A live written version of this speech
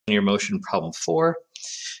linear motion, problem 4.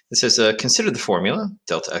 It says, consider the formula,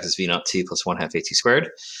 delta x is v naught t plus 1/2 at squared.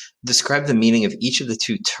 Describe the meaning of each of the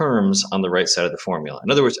two terms on the right side of the formula.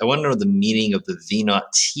 In other words, I want to know the meaning of the v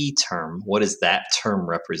naught t term. What does that term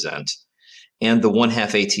represent? And the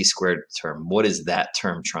 1/2 at squared term. What is that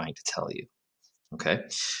term trying to tell you? Okay.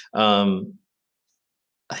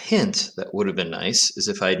 A hint that would have been nice is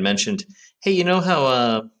if I had mentioned, hey, you know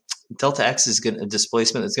how delta x is a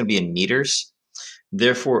displacement that's going to be in meters?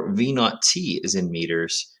 Therefore, v naught t is in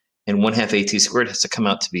meters, and 1/2 at squared has to come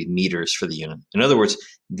out to be meters for the unit. In other words,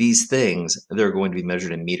 these things, they're going to be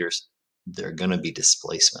measured in meters. They're going to be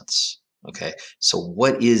displacements. Okay, so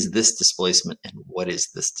what is this displacement and what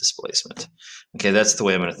is this displacement? Okay, that's the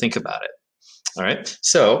way I'm going to think about it. All right,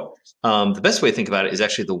 so the best way to think about it is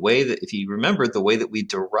actually the way that, if you remember, the way that we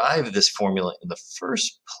derive this formula in the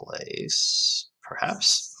first place,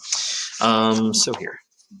 perhaps. So here.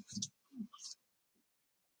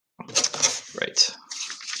 Right.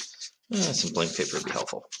 Some blank paper would be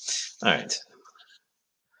helpful. All right.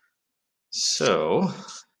 So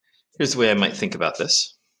here's the way I might think about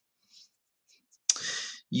this.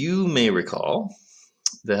 You may recall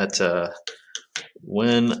that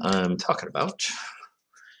when I'm talking about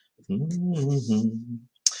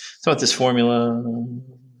this formula,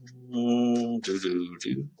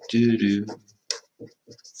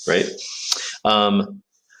 right?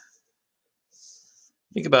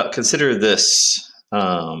 Consider this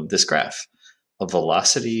this graph, a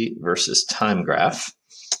velocity versus time graph.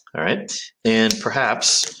 All right, and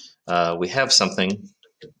perhaps we have something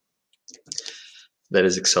that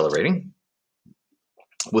is accelerating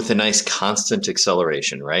with a nice constant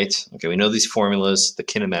acceleration, right? Okay, we know these formulas, the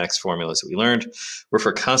kinematics formulas that we learned, were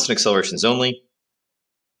for constant accelerations only.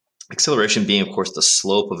 Acceleration being, of course, the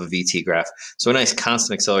slope of a VT graph. So a nice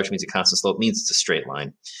constant acceleration means a constant slope, means it's a straight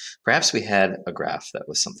line. Perhaps we had a graph that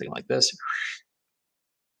was something like this.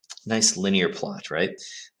 Nice linear plot, right?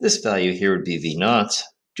 This value here would be V naught.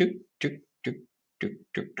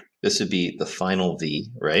 This would be the final V,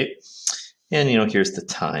 right? And, here's the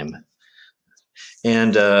time.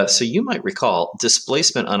 And so you might recall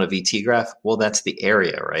displacement on a VT graph, well, that's the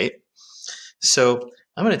area, right? So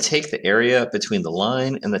I'm going to take the area between the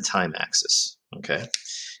line and the time axis, okay?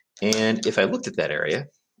 And if I looked at that area,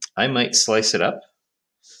 I might slice it up.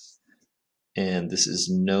 And this is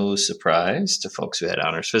no surprise to folks who had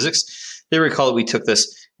honors physics. They recall that we took this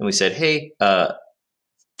and we said, hey,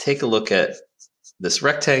 take a look at this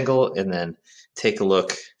rectangle and then take a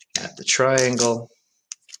look at the triangle.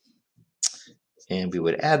 And we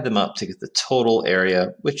would add them up to get the total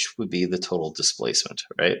area, which would be the total displacement,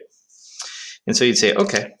 right? And so you'd say,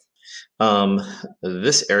 okay,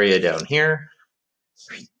 this area down here,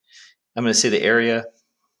 I'm going to say the area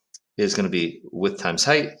is going to be width times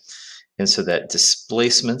height. And so that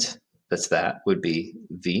displacement, that would be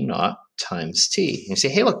V naught times T. And you say,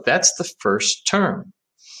 hey, look, that's the first term,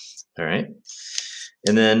 all right?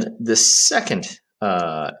 And then the second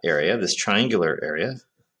area, this triangular area,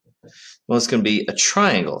 well, it's going to be a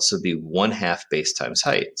triangle. So it'd be 1/2 base times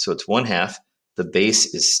height. So it's 1/2. The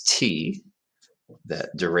base is T,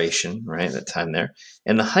 that duration, right, that time there.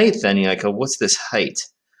 And the height then, you're like, oh, what's this height?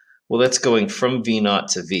 Well, that's going from V naught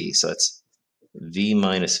to V. So that's V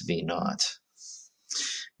minus V naught.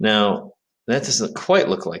 Now, that doesn't quite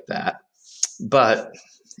look like that. But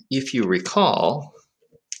if you recall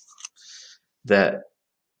that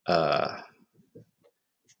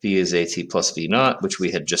V is AT plus V naught, which we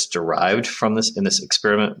had just derived from this in this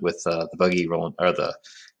experiment with the buggy rolling, or the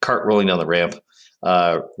cart rolling down the ramp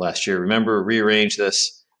last year. Remember, rearrange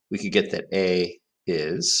this. We could get that A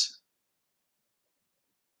is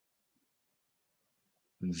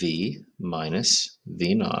V minus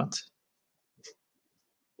V naught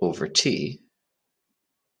over T.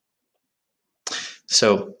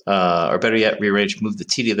 So, or better yet, rearrange, move the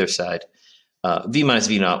T to the other side. V minus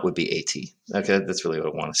V naught would be AT. Okay, that's really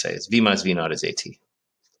what I want to say. Is V minus V naught is AT.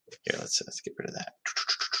 Here, let's get rid of that.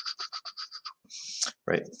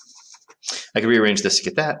 Right. I can rearrange this to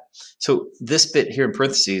get that. So this bit here in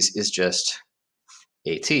parentheses is just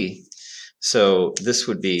AT. So this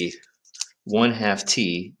would be 1/2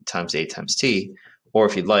 T times A times T, or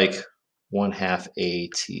if you'd like, 1/2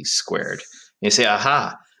 AT squared. And you say,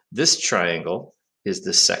 aha, this triangle is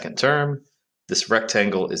this second term. This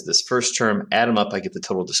rectangle is this first term. Add them up, I get the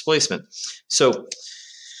total displacement. So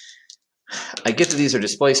I get that these are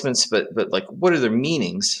displacements, but like, what are their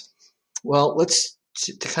meanings? Well,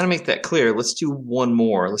 to kind of make that clear, let's do one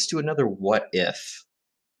more. Let's do another what if.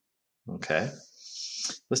 Okay.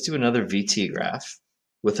 Let's do another VT graph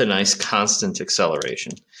with a nice constant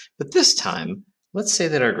acceleration. But this time, let's say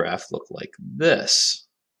that our graph looked like this.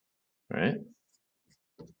 right?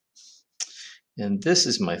 And this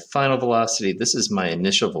is my final velocity. This is my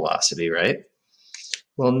initial velocity, right?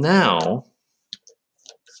 Well, now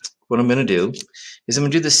what I'm going to do is I'm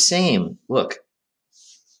going to do the same. Look.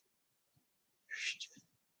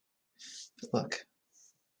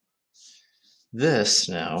 This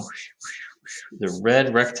now, the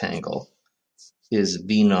red rectangle is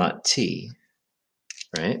V naught T,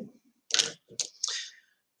 right?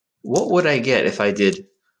 What would I get if I did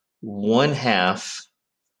 1/2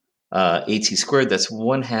 AT squared? That's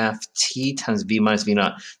 1/2 T times V minus V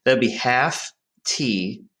naught. That'd be half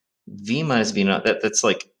T V minus V naught. That's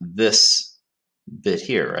like this bit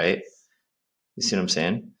here, right? You see what I'm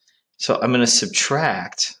saying? So I'm going to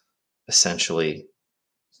subtract essentially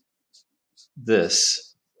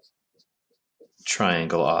this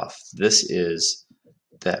triangle off. This is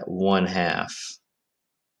that 1/2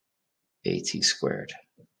 AT squared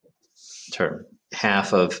term.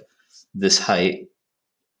 Half of this height,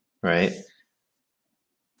 right?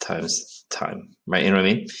 Times time, right? You know what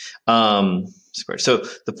I mean? Squared. So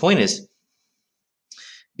the point is,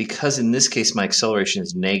 because in this case my acceleration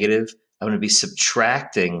is negative, I'm going to be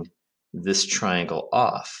subtracting this triangle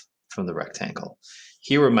off from the rectangle.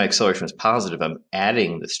 Here where my acceleration is positive, I'm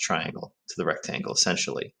adding this triangle to the rectangle,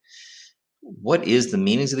 essentially. What is the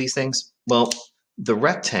meanings of these things? Well, the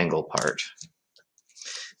rectangle part,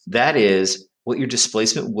 that is what your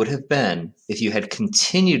displacement would have been if you had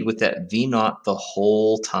continued with that V naught the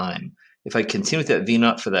whole time. If I continued with that V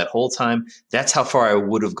naught for that whole time, that's how far I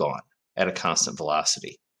would have gone at a constant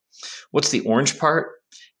velocity. What's the orange part?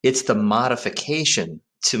 It's the modification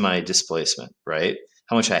to my displacement, right?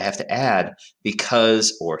 How much I have to add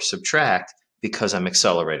because, or subtract, because I'm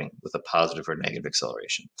accelerating with a positive or negative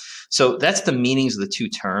acceleration. So that's the meanings of the two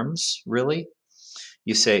terms, really.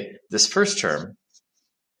 You say this first term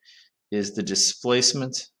is the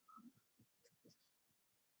displacement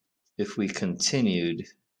if we continued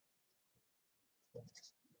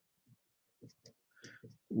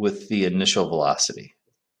with the initial velocity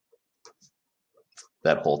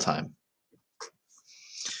that whole time.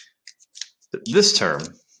 But this term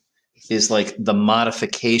is like the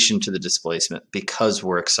modification to the displacement because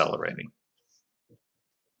we're accelerating.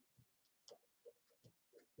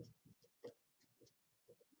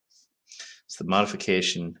 It's the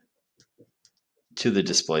modification to the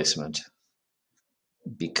displacement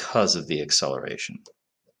because of the acceleration.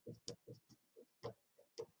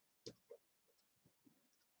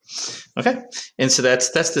 Okay, and so that's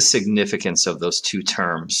the significance of those two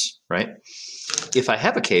terms, right? If I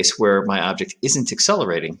have a case where my object isn't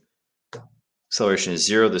accelerating, acceleration is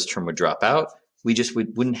 0, this term would drop out, we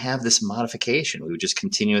wouldn't have this modification. We would just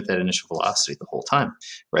continue at that initial velocity the whole time,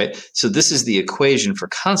 right? So this is the equation for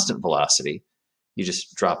constant velocity. You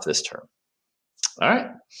just drop this term. All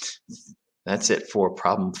right, that's it for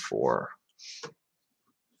problem 4.